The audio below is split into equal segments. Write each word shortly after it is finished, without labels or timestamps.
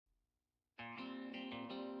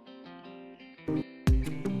Welcome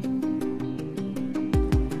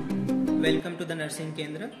to the Nursing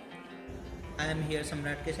Kendra. I am here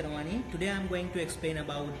Samrat Kesharavani. Today I am going to explain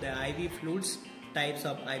about the IV fluids, types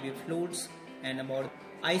of IV fluids, and about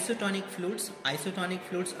isotonic fluids. Isotonic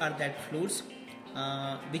fluids are that fluids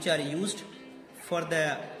which are used for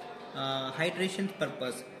the hydration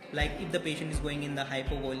purpose. Like if the patient is going in the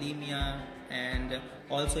hypovolemia, and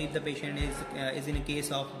also if the patient is in a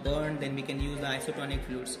case of burn, then we can use the isotonic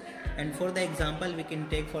fluids. And for the example we can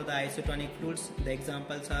take for the isotonic fluids, the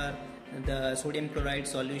examples are the sodium chloride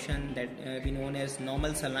solution that we known as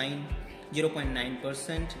normal saline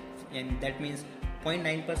 0.9%, and that means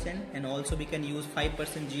 0.9%, and also we can use 5%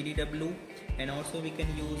 GDW, and also we can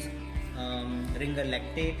use ringer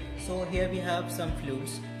lactate. So here we have some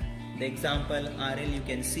fluids. The example RL you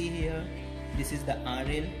can see here. This is the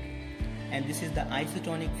RL and this is the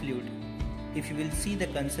isotonic fluid. If you will see the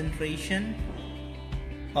concentration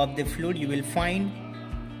of the fluid, you will find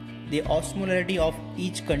the osmolarity of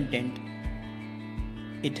each content.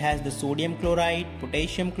 It has the sodium chloride,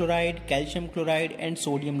 potassium chloride, calcium chloride and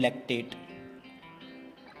sodium lactate.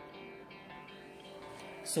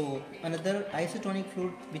 So another isotonic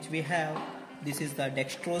fluid which we have, this is the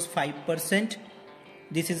dextrose 5%.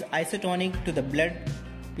 This is isotonic to the blood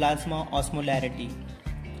plasma osmolarity.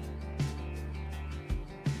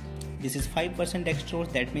 This is 5%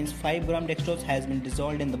 dextrose, that means 5 gram dextrose has been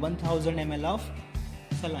dissolved in the 1000 ml of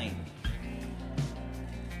saline.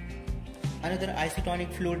 Another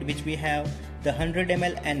isotonic fluid which we have, the 100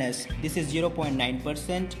 ml NS. This is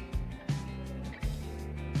 0.9%,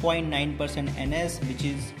 0.9% NS, which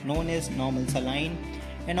is known as normal saline.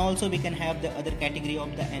 And also we can have the other category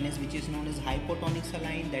of the NS which is known as hypotonic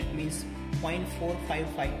saline, that means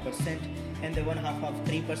 0.455%, and the 1/2 of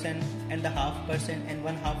 3%, and the 0.5% and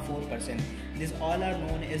 1/2 4%. These all are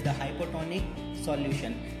known as the hypotonic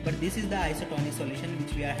solution, but this is the isotonic solution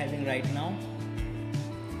which we are having right now.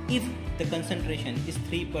 If the concentration is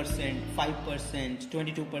 3%, 5%,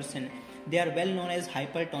 22%, they are well known as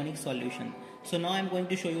hypertonic solution. So now I am going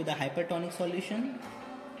to show you the hypertonic solution.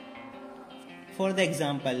 For the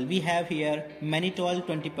example, we have here mannitol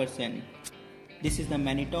 20%. This is the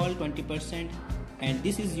mannitol 20%, and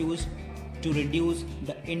this is used to reduce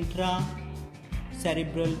the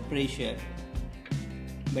intracerebral pressure,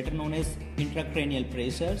 better known as intracranial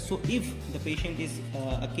pressure. So if the patient is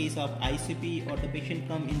a case of ICP, or the patient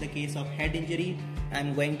come in the case of head injury, I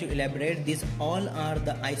am going to elaborate. These all are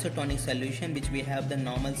the isotonic solution which we have: the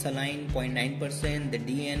normal saline 0.9%, the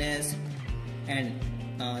DNS, and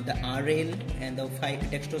the RL, and the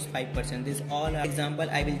dextrose 5%. These all are example.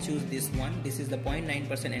 I will choose this one. This is the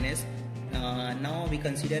 0.9% NS. Now we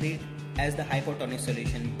consider it as the hypotonic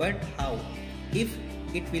solution. But how? If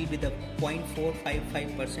it will be the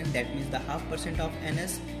 0.455%, that means the 0.5% of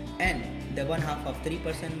NS, and the 1/2 of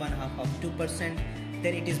 3%, 1/2 of 2%,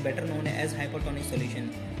 then it is better known as hypotonic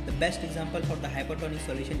solution. The best example for the hypotonic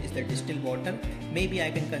solution is the distilled water. Maybe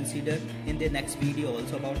I can consider in the next video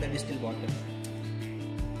also about the distilled water.